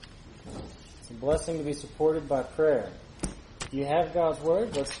blessing to be supported by prayer. If you have God's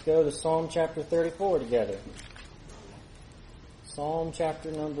Word, let's go to Psalm chapter 34 together. Psalm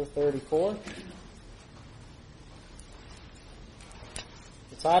chapter number 34.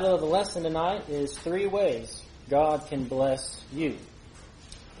 The title of the lesson tonight is 3 Ways God Can Bless You.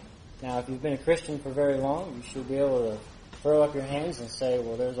 Now, if you've been a Christian for very long, you should be able to throw up your hands and say,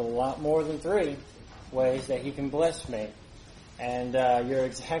 well, there's a lot more than 3 ways that He can bless me. And you're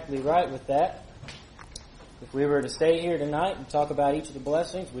exactly right with that. If we were to stay here tonight and talk about each of the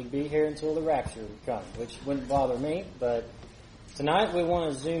blessings, we'd be here until the rapture would come, which wouldn't bother me. But tonight we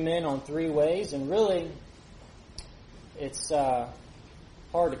want to zoom in on 3 ways, and really it's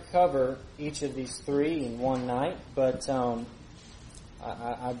hard to cover each of these 3 in one night, but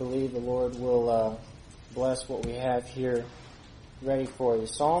I believe the Lord will bless what we have here ready for you.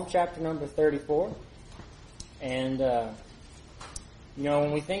 Psalm chapter number 34, and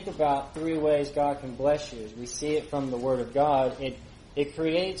when we think about 3 ways God can bless you, as we see it from the Word of God, it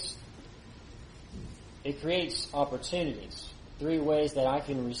creates opportunities. 3 ways that I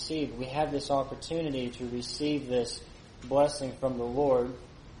can receive. We have this opportunity to receive this blessing from the Lord.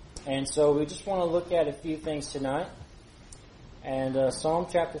 And so we just want to look at a few things tonight. And Psalm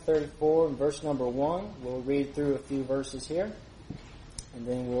chapter 34 and verse number 1, we'll read through a few verses here, and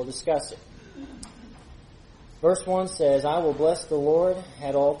then we'll discuss it. Verse 1 says, I will bless the Lord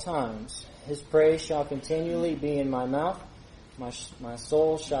at all times. His praise shall continually be in my mouth. My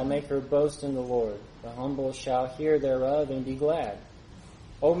soul shall make her boast in the Lord. The humble shall hear thereof and be glad.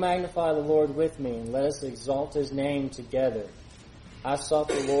 O magnify the Lord with me, and let us exalt His name together. I sought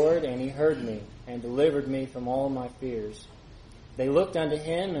the Lord, and He heard me, and delivered me from all my fears. They looked unto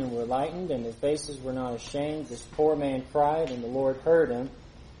Him, and were lightened, and their faces were not ashamed. This poor man cried, and the Lord heard him,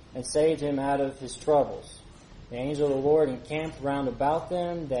 and saved him out of his troubles. The angel of the Lord encamped round about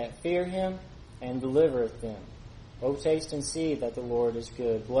them that fear Him, and delivereth them. O taste and see that the Lord is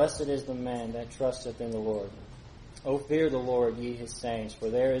good. Blessed is the man that trusteth in the Lord. O fear the Lord, ye His saints, for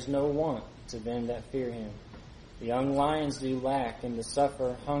there is no want to them that fear Him. The young lions do lack, and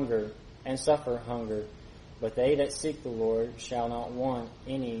suffer hunger, but they that seek the Lord shall not want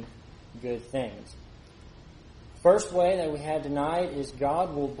any good things. First way that we have tonight is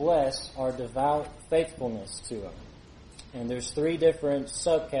God will bless our devout faithfulness to Him. And there's 3 different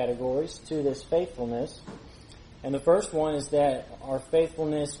subcategories to this faithfulness. And the first one is that our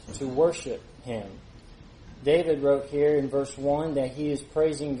faithfulness to worship Him. David wrote here in verse 1 that he is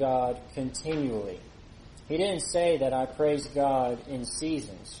praising God continually. He didn't say that I praise God in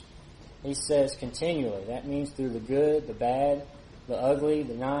seasons. He says continually. That means through the good, the bad, the ugly,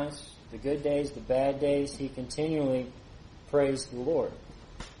 the nice, the good days, the bad days, he continually praised the Lord.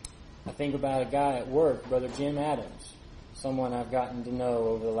 I think about a guy at work, Brother Jim Adams, someone I've gotten to know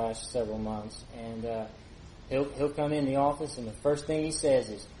over the last several months. And he'll come in the office, and the first thing he says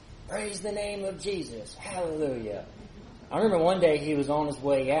is, praise the name of Jesus. Hallelujah. I remember one day he was on his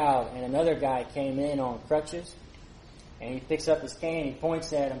way out, and another guy came in on crutches, and he picks up his cane, and he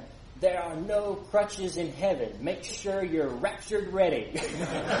points at him, there are no crutches in heaven. Make sure you're raptured ready.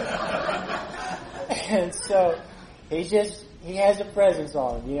 And so he has a presence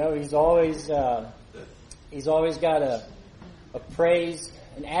on him. He's always got a praise,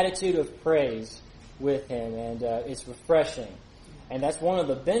 an attitude of praise with him, and it's refreshing. And that's one of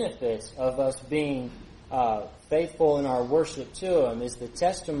the benefits of us being faithful in our worship to Him, is the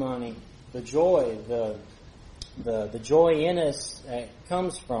testimony, the joy, the joy in us that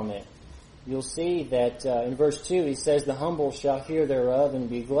comes from it. You'll see that in verse 2 he says, the humble shall hear thereof and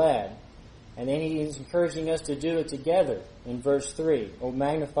be glad. And then he's encouraging us to do it together in verse 3. O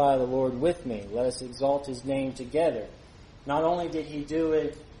magnify the Lord with me. Let us exalt His name together. Not only did he do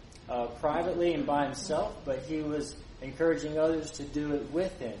it privately and by himself, but he was encouraging others to do it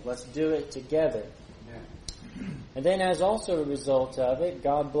with him. Let's do it together. And then as also a result of it,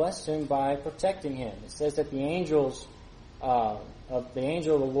 God blessed him by protecting him. It says that the angel of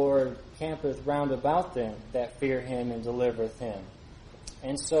the Lord campeth round about them that fear Him and delivereth him.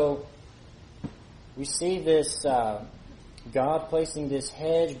 And so we see this God placing this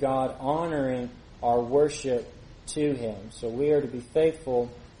hedge, God honoring our worship to Him. So we are to be faithful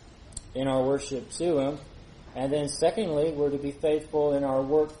in our worship to Him. And then secondly, we're to be faithful in our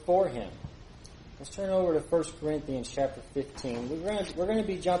work for Him. Let's turn over to 1 Corinthians chapter 15. We're going to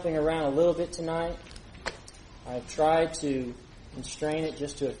be jumping around a little bit tonight. I've tried to constrain it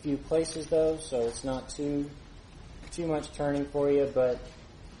just to a few places, though, so it's not too much turning for you. But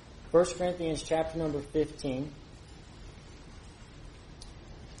 1 Corinthians chapter number 15.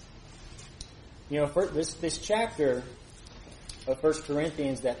 For this chapter of 1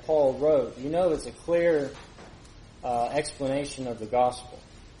 Corinthians that Paul wrote, you know it's a clear explanation of the gospel.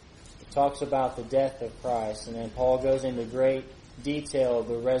 It talks about the death of Christ, and then Paul goes into great detail of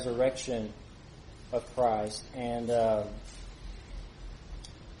the resurrection of Christ. And,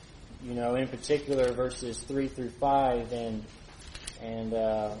 in particular, verses 3 through 5, and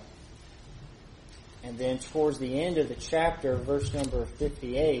then towards the end of the chapter, verse number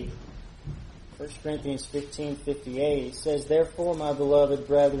 58, 1 Corinthians 15:58, it says, "Therefore, my beloved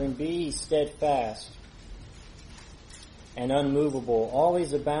brethren, be ye steadfast and unmovable,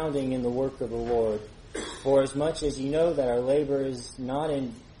 always abounding in the work of the Lord. For as much as ye know that our labor is not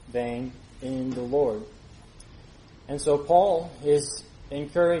in vain in the Lord." And so Paul is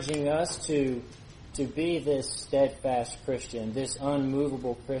encouraging us to be this steadfast Christian, this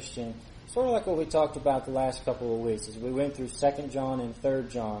unmovable Christian, sort of like what we talked about the last couple of weeks as we went through 2 John and 3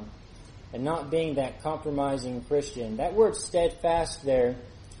 John, and not being that compromising Christian. That word steadfast there,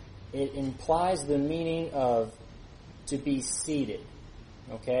 it implies the meaning of to be seated.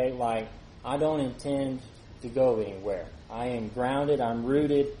 Okay? Like, I don't intend to go anywhere. I am grounded, I'm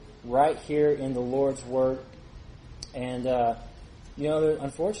rooted right here in the Lord's Word. And,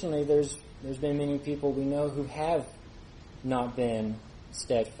 unfortunately, there's been many people we know who have not been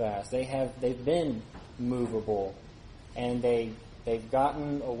steadfast. They've been movable, and they've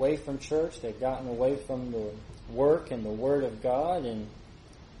gotten away from church. They've gotten away from the work and the Word of God, and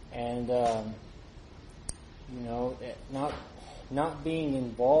not being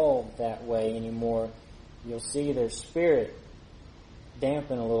involved that way anymore. You'll see their spirit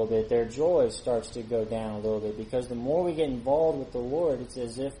dampen a little bit. Their joy starts to go down a little bit, because the more we get involved with the Lord, it's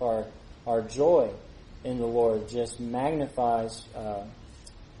as if our joy in the Lord just magnifies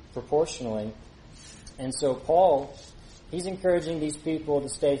proportionally. And so Paul, he's encouraging these people to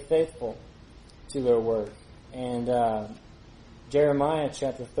stay faithful to their work. And Jeremiah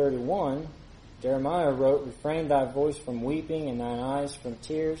chapter 31, Jeremiah wrote, "Refrain thy voice from weeping and thine eyes from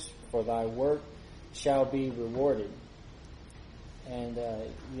tears, for thy work shall be rewarded." And,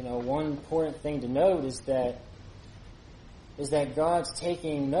 one important thing to note is that God's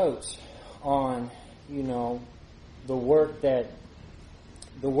taking notes on, the work that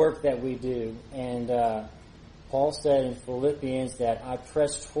we do. And Paul said in Philippians that I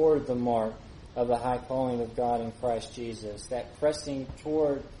press toward the mark of the high calling of God in Christ Jesus. That pressing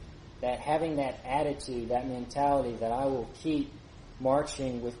toward, that having that attitude, that mentality that I will keep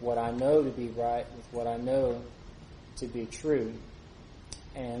marching with what I know to be right, with what I know to be true.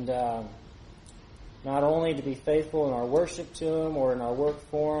 And not only to be faithful in our worship to Him or in our work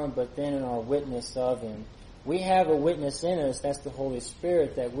for Him, but then in our witness of Him. We have a witness in us, that's the Holy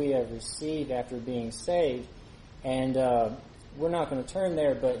Spirit that we have received after being saved. And we're not going to turn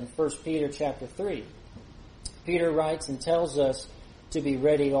there, but in 1 Peter chapter 3, Peter writes and tells us to be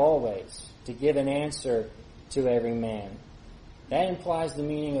ready always, to give an answer to every man. That implies the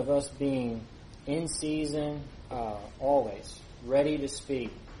meaning of us being in season, always, ready to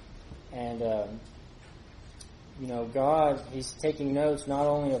speak. And, God, He's taking notes not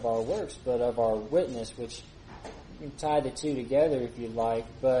only of our works, but of our witness, which you can tie the two together if you'd like.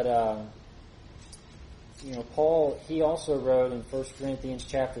 But, Paul, he also wrote in 1 Corinthians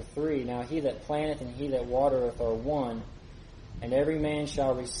chapter 3, "Now he that planteth and he that watereth are one, and every man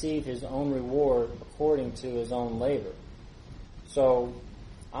shall receive his own reward according to his own labor." So,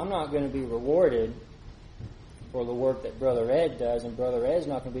 I'm not going to be rewarded for the work that Brother Ed does, and Brother Ed's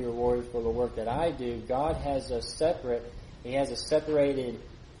not going to be rewarded for the work that I do. God has He has a separated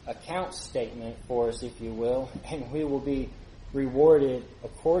account statement for us, if you will, and we will be rewarded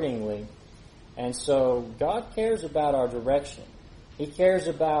accordingly. And so God cares about our direction. He cares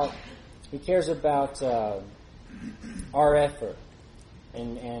about our effort,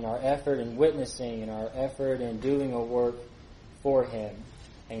 and our effort in witnessing, and our effort in doing a work for Him.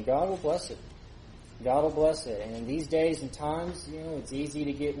 And God will bless it. God will bless it. And in these days and times, it's easy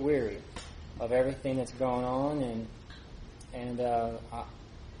to get weary of everything that's going on. And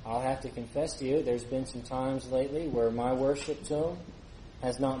I'll have to confess to you, there's been some times lately where my worship to Him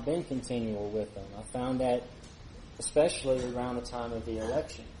has not been continual with Him. I found that especially around the time of the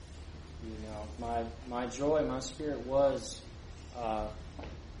election. My joy, my spirit was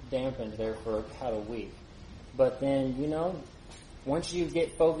dampened there for about a week. But then, once you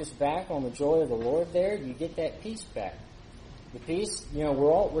get focused back on the joy of the Lord there, you get that peace back. The peace,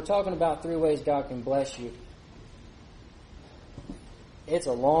 we're talking about 3 ways God can bless you. It's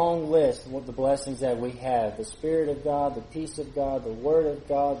a long list of the blessings that we have. The Spirit of God, the peace of God, the Word of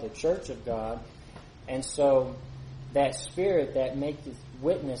God, the Church of God. And so that Spirit that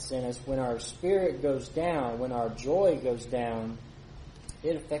witness in us, when our spirit goes down, when our joy goes down,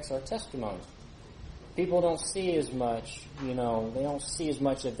 it affects our testimony. People don't see as much, they don't see as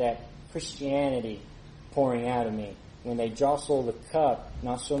much of that Christianity pouring out of me. When they jostle the cup,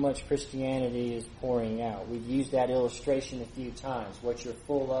 not so much Christianity is pouring out. We've used that illustration a few times. What you're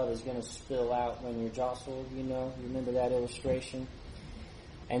full of is going to spill out when you're jostled, You remember that illustration?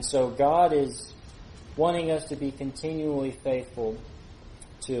 And so God is wanting us to be continually faithful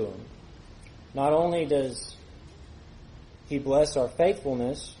to Him. Not only does He bless our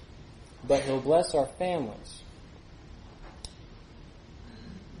faithfulness, but He'll bless our families.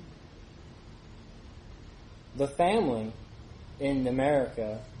 The family in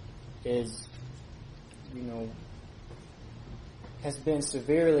America is, has been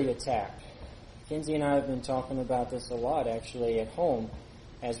severely attacked. Kinsey and I have been talking about this a lot, actually, at home,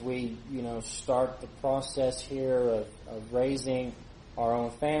 as we, start the process here of raising our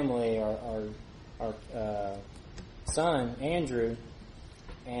own family, our son, Andrew,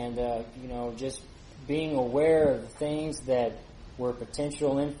 and, just being aware of the things that were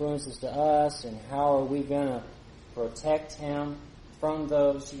potential influences to us, and how are we going to protect him from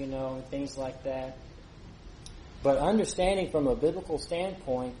those, and things like that. But understanding from a biblical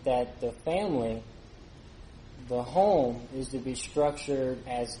standpoint that the family, the home, is to be structured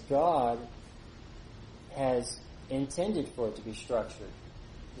as God has intended for it to be structured.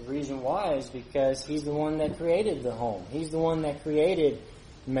 The reason why is because He's the one that created the home. He's the one that created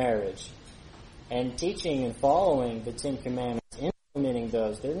marriage. And teaching and following the Ten Commandments, implementing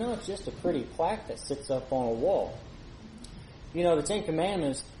those, they're not just a pretty plaque that sits up on a wall. The Ten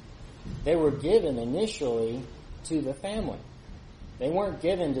Commandments, they were given initially to the family. They weren't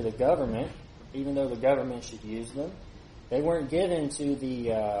given to the government, even though the government should use them. They weren't given to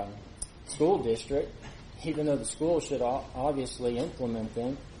the school district, even though the school should obviously implement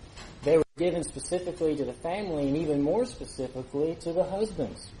them. They were given specifically to the family, and even more specifically to the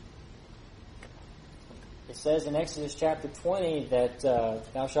husbands. It says in Exodus chapter 20 that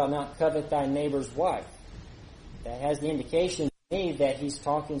thou shalt not covet thy neighbor's wife. That has the indication to me that He's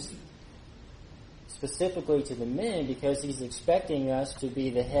talking specifically to the men, because He's expecting us to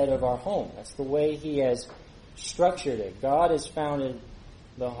be the head of our home. That's the way He has structured it. God has founded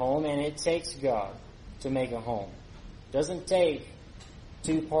the home, and it takes God to make a home. It doesn't take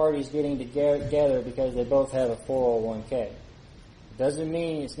two parties getting together because they both have a 401k. Doesn't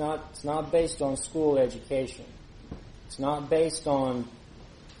mean it's not based on school education. It's not based on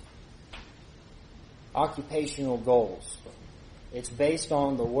occupational goals. It's based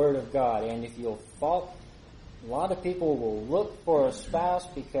on the Word of God. And if you'll follow, a lot of people will look for a spouse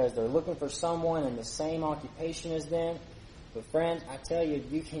because they're looking for someone in the same occupation as them. But friends, I tell you,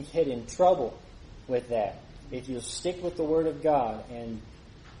 you can get in trouble with that if you stick with the Word of God. And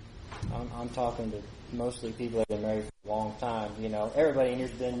I'm talking to mostly people that have been married for a long time. Everybody in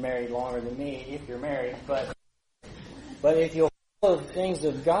here's been married longer than me, if you're married. But if you'll follow the things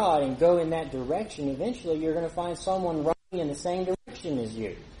of God and go in that direction, eventually you're going to find someone running in the same direction as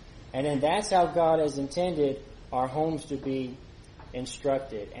you. And then that's how God has intended our homes to be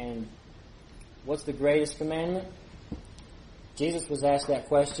instructed. And what's the greatest commandment? Jesus was asked that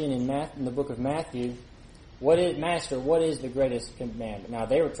question in the book of Matthew. Master, what is the greatest commandment? Now,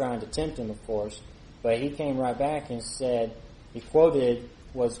 they were trying to tempt Him, of course, but He came right back and said, He quoted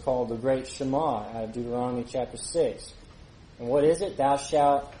what's called the Great Shema out of Deuteronomy chapter 6. And what is it? Thou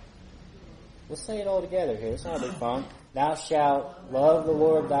shalt, let's say it all together here, it's not a big fun. Thou shalt love the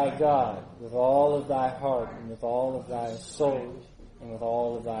Lord thy God with all of thy heart, and with all of thy soul, and with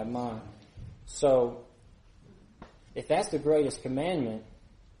all of thy mind. So, if that's the greatest commandment,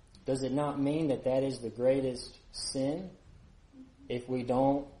 does it not mean that that is the greatest sin if we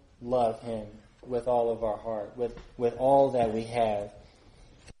don't love Him with all of our heart, with all that we have?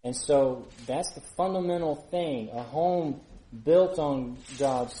 And so that's the fundamental thing. A home built on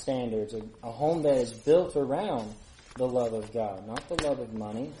God's standards, a home that is built around the love of God, not the love of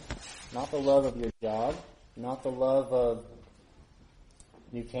money, not the love of your job, not the love of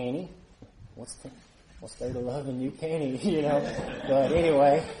New Caney. What's there to love in New Caney, But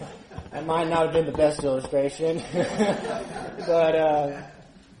anyway, that might not have been the best illustration. But,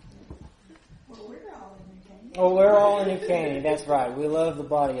 we're all in New Caney. That's right. We love the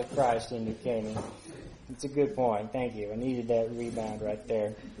body of Christ in New Caney. It's a good point. Thank you. I needed that rebound right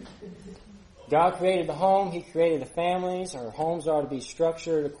there. God created the home. He created the families. Our homes are to be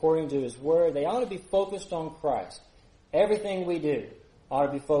structured according to His Word. They ought to be focused on Christ. Everything we do ought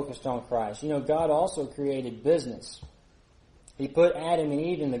to be focused on Christ. God also created business. He put Adam and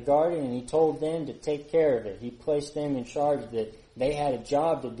Eve in the garden, and He told them to take care of it. He placed them in charge that they had a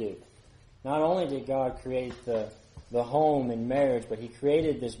job to do. Not only did God create the home and marriage, but He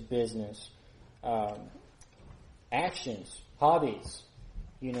created this business, actions, hobbies.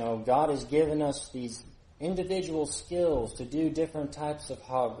 God has given us these individual skills to do different types of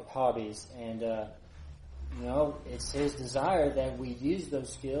hobbies, and it's His desire that we use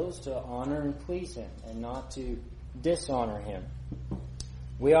those skills to honor and please Him, and not to dishonor Him.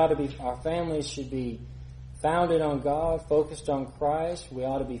 Our families should be founded on God, focused on Christ. We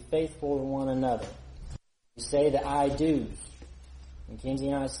ought to be faithful to one another. We say the I do's. And Kinsey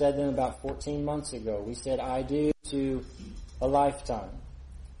and I said them about 14 months ago. We said I do to a lifetime.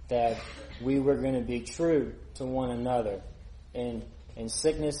 That we were going to be true to one another in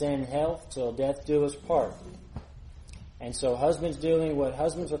sickness and health till death do us part. And so husbands doing what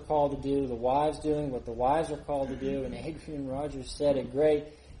husbands are called to do, the wives doing what the wives are called to do. And Adrian Rogers said it great.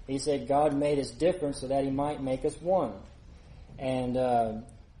 He said God made us different so that He might make us one. And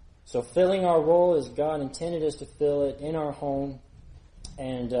so filling our role as God intended us to fill it in our home.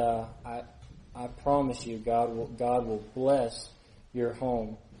 And I promise you, God will bless your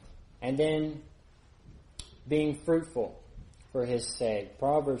home. And then being fruitful for His sake.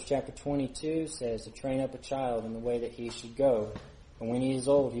 Proverbs chapter 22 says to train up a child in the way that he should go. And when he is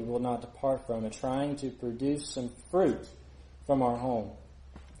old, he will not depart from it. Trying to produce some fruit from our home.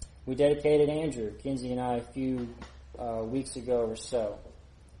 We dedicated Andrew, Kinsey and I, a few weeks ago or so.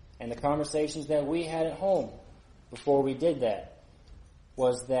 And the conversations that we had at home before we did that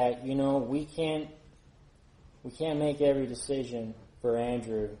was that, we can't make every decision for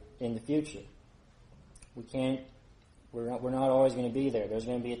Andrew in the future. We're not always going to be there. There's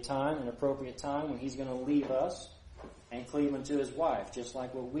going to be an appropriate time when he's going to leave us and cleave unto his wife, just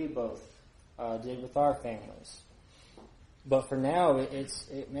like what we both did with our families. But for now,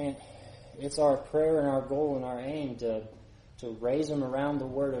 it's our prayer and our goal and our aim to raise him around the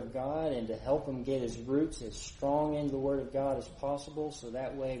Word of God and to help him get his roots as strong into the Word of God as possible, so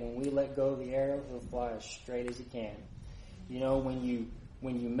that way when we let go of the arrow, he'll fly as straight as he can. When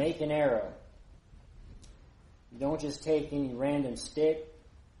you make an arrow, you don't just take any random stick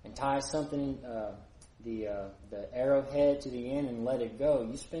and tie something, the arrowhead to the end and let it go.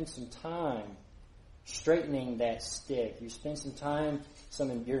 You spend some time straightening that stick. You spend some time,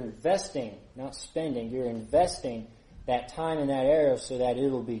 you're investing, not spending, you're investing that time in that arrow so that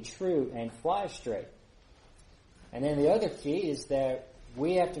it'll be true and fly straight. And then the other key is that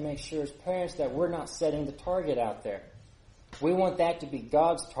we have to make sure as parents that we're not setting the target out there. We want that to be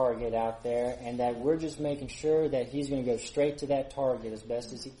God's target out there, and that we're just making sure that He's going to go straight to that target as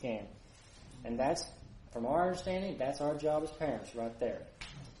best as He can. And that's, from our understanding, that's our job as parents right there.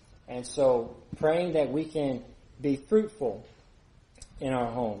 And so, praying that we can be fruitful in our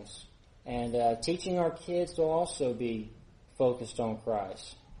homes. And teaching our kids to also be focused on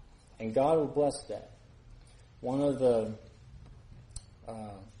Christ. And God will bless that. One of the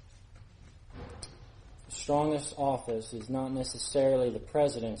strongest office is not necessarily the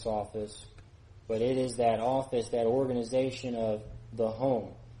president's office, but it is that office, that organization of the home.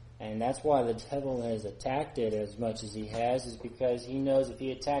 And that's why the devil has attacked it as much as he has, is because he knows if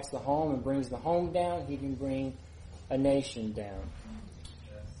he attacks the home and brings the home down, he can bring a nation down.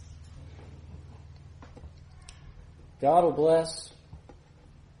 God will bless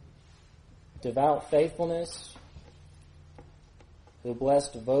devout faithfulness. He'll bless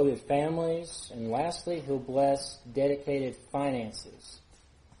devoted families. And lastly, He'll bless dedicated finances.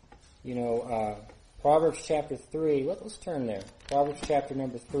 Proverbs chapter 3. Let's turn there. Proverbs chapter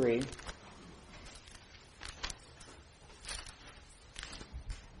number 3.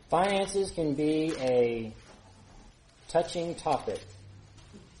 Finances can be a touching topic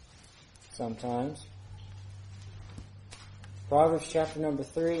sometimes. Proverbs chapter number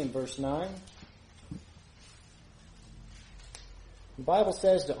 3 and verse 9. The Bible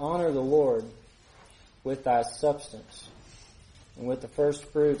says to honor the Lord with thy substance and with the first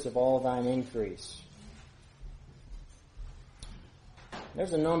fruits of all thine increase.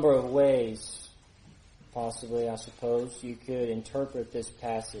 There's a number of ways, possibly, I suppose, you could interpret this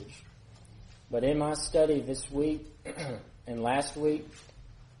passage. But in my study this week and last week,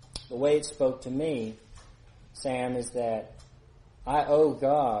 the way it spoke to me, Sam, is that I owe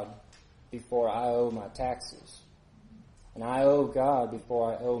God before I owe my taxes. And I owe God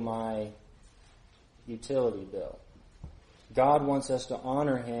before I owe my utility bill. God wants us to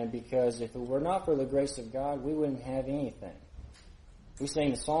honor Him, because if it were not for the grace of God, we wouldn't have anything. We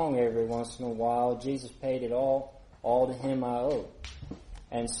sing a song every once in a while, Jesus paid it all to Him I owe.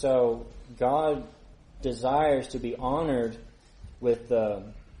 And so God desires to be honored with the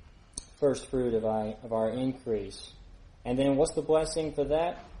first fruit of our increase. And then what's the blessing for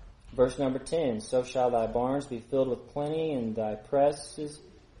that? Verse number 10, so shall thy barns be filled with plenty, and thy presses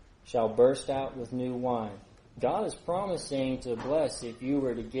shall burst out with new wine. God is promising to bless if you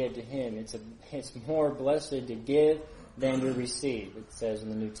were to give to Him. It's more blessed to give than to receive, it says in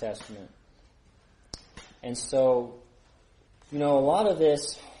the New Testament. And so, a lot of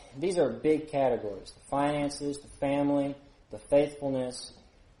these are big categories. The finances, the family, the faithfulness.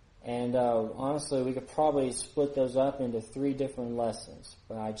 And honestly, we could probably split those up into 3 different lessons.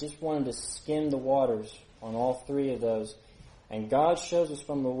 But I just wanted to skim the waters on all 3 of those. And God shows us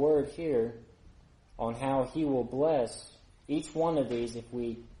from the Word here on how He will bless each one of these if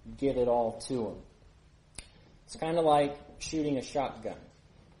we give it all to Him. It's kind of like shooting a shotgun.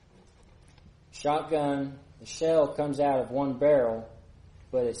 Shotgun, the shell comes out of one barrel,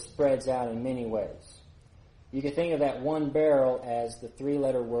 but it spreads out in many ways. You can think of that one barrel as the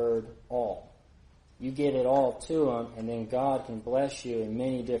 3-letter word all. You give it all to Him, and then God can bless you in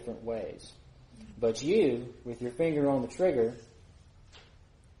many different ways. But you, with your finger on the trigger,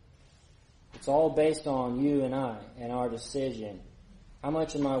 it's all based on you and I and our decision. How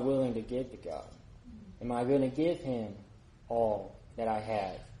much am I willing to give to God? Am I going to give Him all that I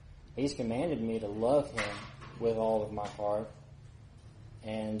have? He's commanded me to love Him with all of my heart.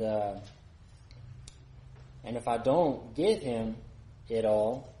 And if I don't give Him it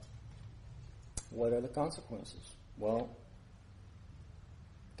all, what are the consequences? Well,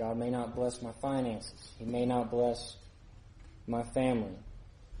 God may not bless my finances. He may not bless my family.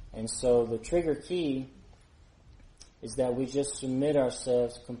 And so the trigger key is that we just submit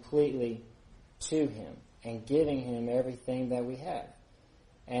ourselves completely to Him and giving Him everything that we have.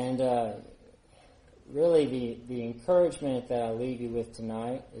 And really the encouragement that I leave you with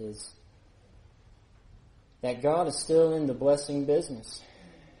tonight is that God is still in the blessing business.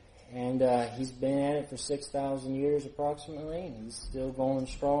 And He's been at it for 6,000 years approximately, and He's still going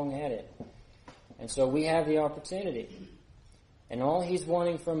strong at it. And so we have the opportunity. And all He's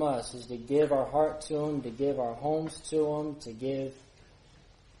wanting from us is to give our heart to Him, to give our homes to Him, to give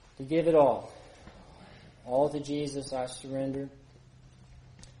it all. All to Jesus I surrender.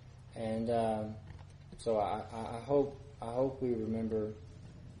 And so I hope we remember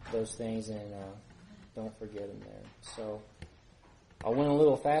those things and don't forget them there. So I went a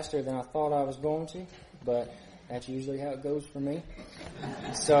little faster than I thought I was going to, but that's usually how it goes for me.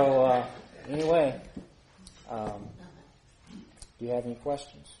 So anyway, do you have any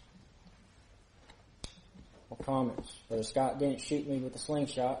questions or comments? Brother Scott didn't shoot me with a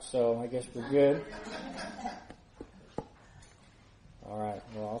slingshot, so I guess we're good. All right.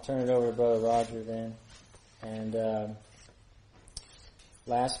 Well, I'll turn it over to Brother Roger then. And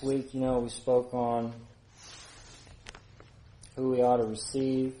last week, we spoke on who we ought to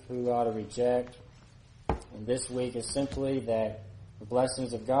receive, who we ought to reject. And this week is simply that the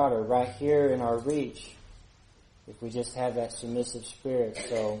blessings of God are right here in our reach if we just have that submissive spirit.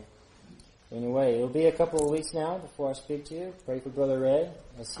 So anyway, it'll be a couple of weeks now before I speak to you. Pray for Brother Ed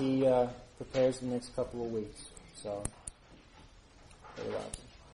as he prepares the next couple of weeks. So, Brother Roger.